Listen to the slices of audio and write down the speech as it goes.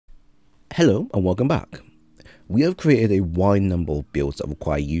Hello and welcome back. We have created a wide number of builds that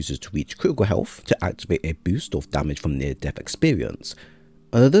require users to reach critical health to activate a boost of damage from near-death experience.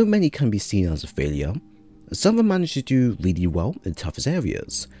 And although many can be seen as a failure, some have managed to do really well in the toughest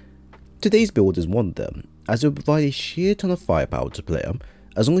areas. Today's build is one of them, as it will provide a sheer ton of firepower to player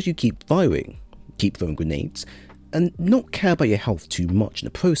as long as you keep firing, keep throwing grenades, and not care about your health too much in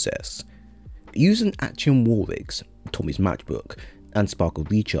the process. Using ACTIUM wall rigs, Tommy's matchbook, and Sparkle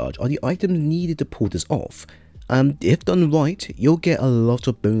Recharge are the items needed to pull this off, and if done right, you'll get a lot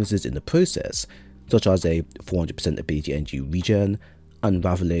of bonuses in the process, such as a 400% ability energy regen,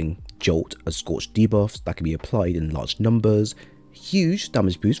 unraveling, jolt and scorch debuffs that can be applied in large numbers, huge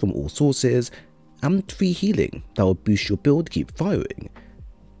damage boosts from all sources, and free healing that will boost your build to keep firing.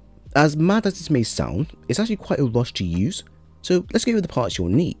 As mad as this may sound, it's actually quite a rush to use, so let's get rid of the parts you'll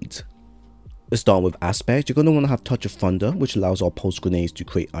need. Starting with aspect, you're going to want to have Touch of Thunder, which allows our pulse grenades to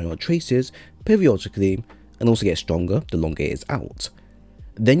create ion traces periodically and also get stronger the longer it is out.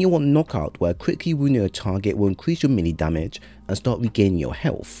 Then you want Knockout, where quickly wounding a target will increase your melee damage and start regaining your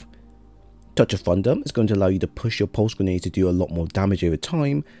health. Touch of Thunder is going to allow you to push your pulse grenades to do a lot more damage over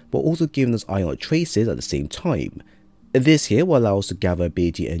time, but also giving us ion traces at the same time. This here will allow us to gather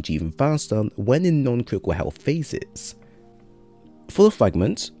ability energy even faster when in non-critical health phases. For the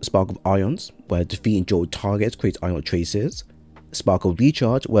Fragments, Spark of Ions, where defeating jolt targets creates ion traces. Sparkle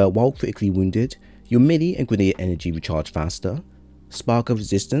Recharge, where while critically wounded, your melee and grenade energy recharge faster. Spark of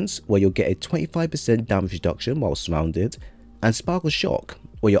Resistance, where you'll get a 25% damage reduction while surrounded. And Sparkle Shock,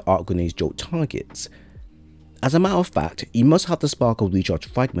 where your arc grenades jolt targets. As a matter of fact, you must have the Sparkle Recharge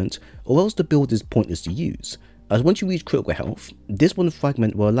Fragment, or else the build is pointless to use, as once you reach critical health, this one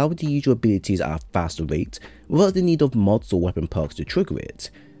fragment will allow you to use your abilities at a faster rate without the need of mods or weapon perks to trigger it.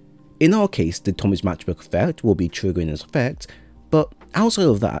 In our case, the Tommy's Matchbook effect will be triggering this effect, but outside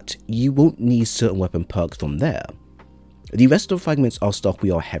of that, you won't need certain weapon perks from there. The rest of the fragments are stuff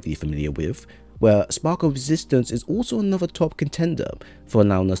we are heavily familiar with, where Spark of Resistance is also another top contender for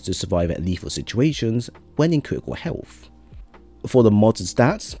allowing us to survive at lethal situations when in critical health. For the mods and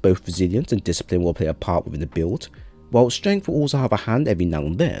stats, both Resilience and Discipline will play a part within the build, while Strength will also have a hand every now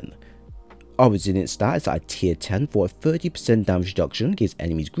and then. Our Resilience stat is at a tier 10 for a 30% damage reduction against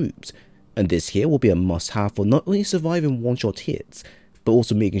enemies groups, and this here will be a must have for not only surviving one-shot hits, but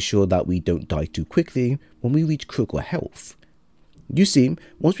also making sure that we don't die too quickly when we reach critical health. You see,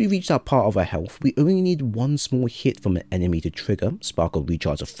 once we reach that part of our health, we only need one small hit from an enemy to trigger Sparkle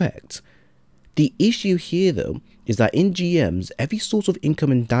Recharge effect. The issue here though is that in GMs, every source of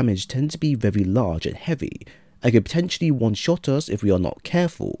income and damage tends to be very large and heavy, and could potentially one-shot us if we are not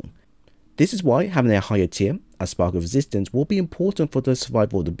careful. This is why having a higher tier as Spark of Resistance will be important for the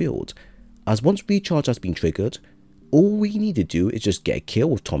survival of the build, as once Recharge has been triggered, all we need to do is just get a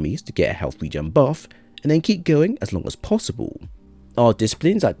kill with Tommy's to get a health regen buff, and then keep going as long as possible. Our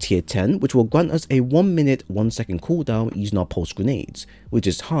Discipline is at tier 10, which will grant us a 1 minute 1 second cooldown using our pulse grenades, which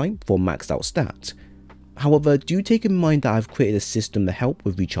is high for a maxed out stat. However, do take in mind that I've created a system to help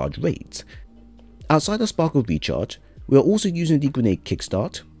with recharge rate. Outside of Sparkle Recharge, we are also using the Grenade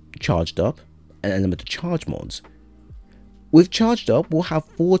Kickstart, Charged Up, and Elemental Charge mods. With Charged Up, we'll have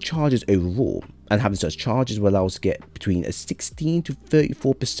 4 charges overall, and having such charges will allow us to get between a 16 to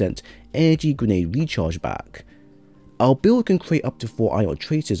 34% energy grenade recharge back. Our build can create up to 4 ion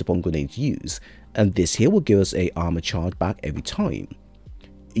traces upon grenades use, and this here will give us a armor charge back every time.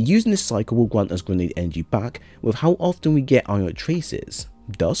 Using this cycle will grant us grenade energy back with how often we get ion traces,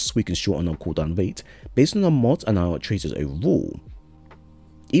 thus we can shorten our cooldown rate based on our mods and ion traces overall.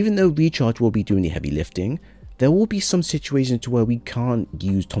 Even though recharge will be doing the heavy lifting, there will be some situations to where we can't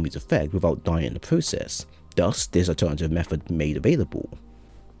use Tommy's effect without dying in the process, thus this alternative method made available.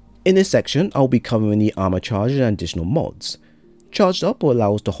 In this section, I'll be covering the armor charges and additional mods. Charged Up will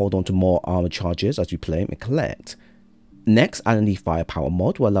allow us to hold on to more armor charges as we play and collect. Next, adding the Firepower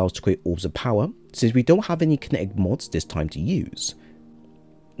mod will allow us to create Orbs of Power, since we don't have any kinetic mods this time to use.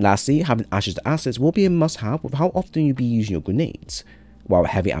 Lastly, having Ashes to Assets will be a must-have with how often you'll be using your grenades, while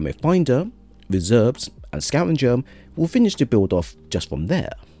Heavy Ammo Finder, Reserves, and Scavenger will finish the build off just from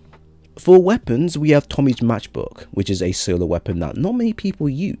there. For weapons, we have Tommy's Matchbook, which is a solo weapon that not many people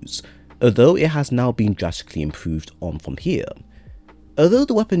use, although it has now been drastically improved on from here. Although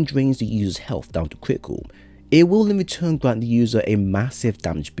the weapon drains the user's health down to critical, it will in return grant the user a massive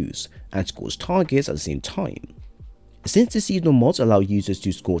damage boost and scorch targets at the same time. Since the seasonal mods allow users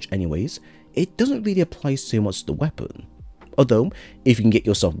to scorch anyways, it doesn't really apply so much to the weapon. Although, if you can get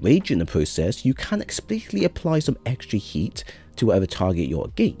yourself rage in the process, you can explicitly apply some extra heat to whatever target you're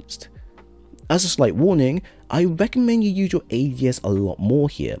against. As a slight warning, I recommend you use your ADS a lot more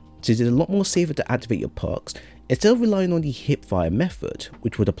here, since it's a lot more safer to activate your perks instead of relying on the hipfire method,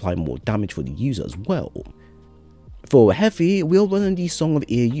 which would apply more damage for the user as well. For heavy, we'll run on the Song of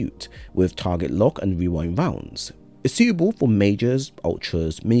Ear with target lock and rewind rounds. It's suitable for mages,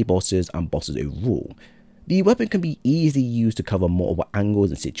 ultras, mini bosses and bosses overall. The weapon can be easily used to cover multiple angles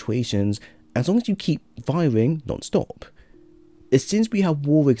and situations as long as you keep firing non-stop. Since we have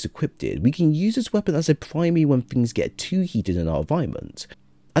war rigs equipped, we can use this weapon as a primary when things get too heated in our environment.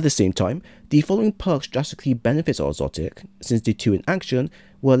 At the same time, the following perks drastically benefits our exotic, since the 2 in action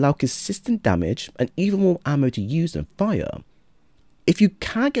will allow consistent damage and even more ammo to use than fire. If you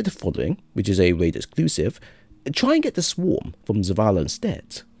can get the following, which is a raid exclusive, try and get the Swarm from Zavala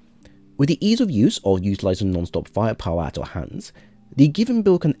instead. With the ease of use of utilising non-stop firepower at our hands, the given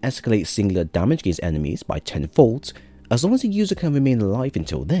build can escalate singular damage against enemies by 10-fold, as long as the user can remain alive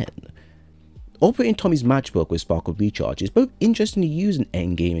until then. Operating Tommy's matchbook with Sparkle Recharge is both interesting to use in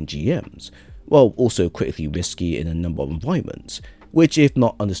endgame and GMs, while also critically risky in a number of environments, which if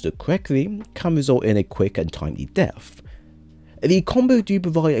not understood correctly, can result in a quick and timely death. The combo do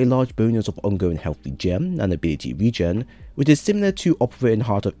provide a large bonus of ongoing health regen and ability regen, which is similar to operating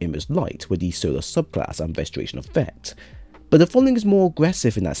Heart of Immerse Light with the Solar Subclass and Restoration effect, but the following is more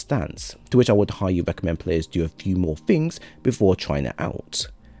aggressive in that stance, to which I would highly recommend players do a few more things before trying it out.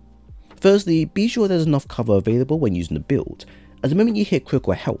 Firstly, be sure there's enough cover available when using the build, as the moment you hit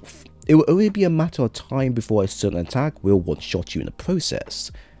critical health, it will only be a matter of time before a certain attack will one-shot you in the process.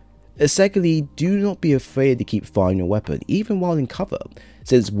 Secondly, do not be afraid to keep firing your weapon even while in cover,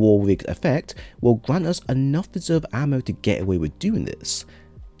 since War Rig's effect will grant us enough reserve ammo to get away with doing this.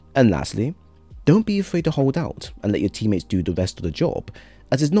 And lastly, don't be afraid to hold out and let your teammates do the rest of the job,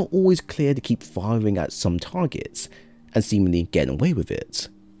 as it's not always clear to keep firing at some targets and seemingly getting away with it.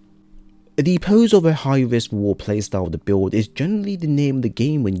 The pose of a high-risk war playstyle of the build is generally the name of the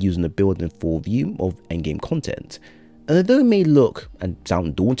game when using the build in full view of endgame content, and although it may look and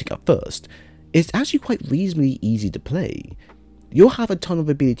sound daunting at first, it's actually quite reasonably easy to play. You'll have a ton of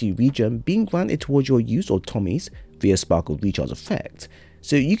ability regen being granted towards your use of Tommy's via Sparkle Recharge effect,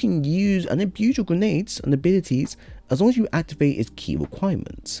 so you can use and abuse your grenades and abilities as long as you activate its key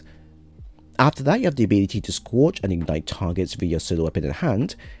requirements. After that, you have the ability to scorch and ignite targets via your solo weapon in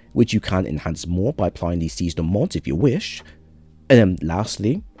hand, which you can enhance more by applying the seasonal mods if you wish. And then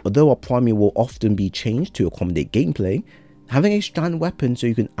lastly, although our primary will often be changed to accommodate gameplay, having a strand weapon so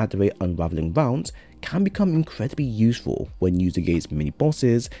you can activate unraveling rounds can become incredibly useful when used against mini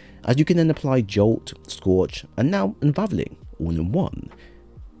bosses, as you can then apply Jolt, Scorch and now Unraveling all in one.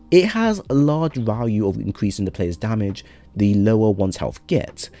 It has a large value of increasing the player's damage the lower one's health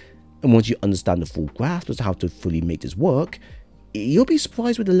gets, and once you understand the full grasp as to how to fully make this work, you'll be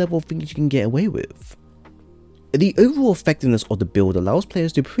surprised with the level of things you can get away with. The overall effectiveness of the build allows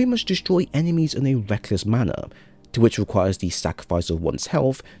players to pretty much destroy enemies in a reckless manner, to which requires the sacrifice of one's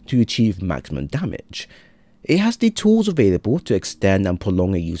health to achieve maximum damage. It has the tools available to extend and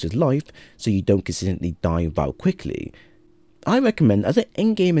prolong a user's life so you don't consistently die rather quickly. I recommend as an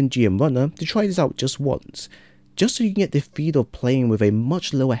endgame and GM runner to try this out just once, just so you can get the feel of playing with a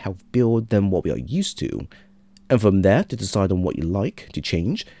much lower health build than what we are used to, and from there to decide on what you like to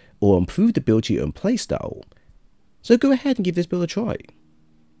change or improve the build to your own playstyle. So go ahead and give this build a try.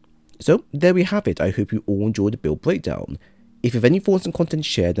 So there we have it. I hope you all enjoyed the build breakdown. If you have any thoughts and content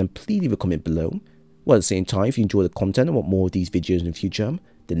shared, then please leave a comment below. While at the same time, if you enjoy the content and want more of these videos in the future,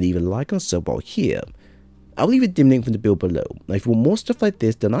 then leave a like and sub while here. I'll leave a dim link from the build below. Now if you want more stuff like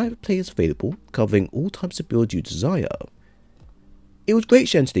this, then I have playlists available covering all types of builds you desire. It was great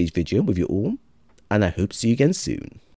sharing today's video with you all, and I hope to see you again soon.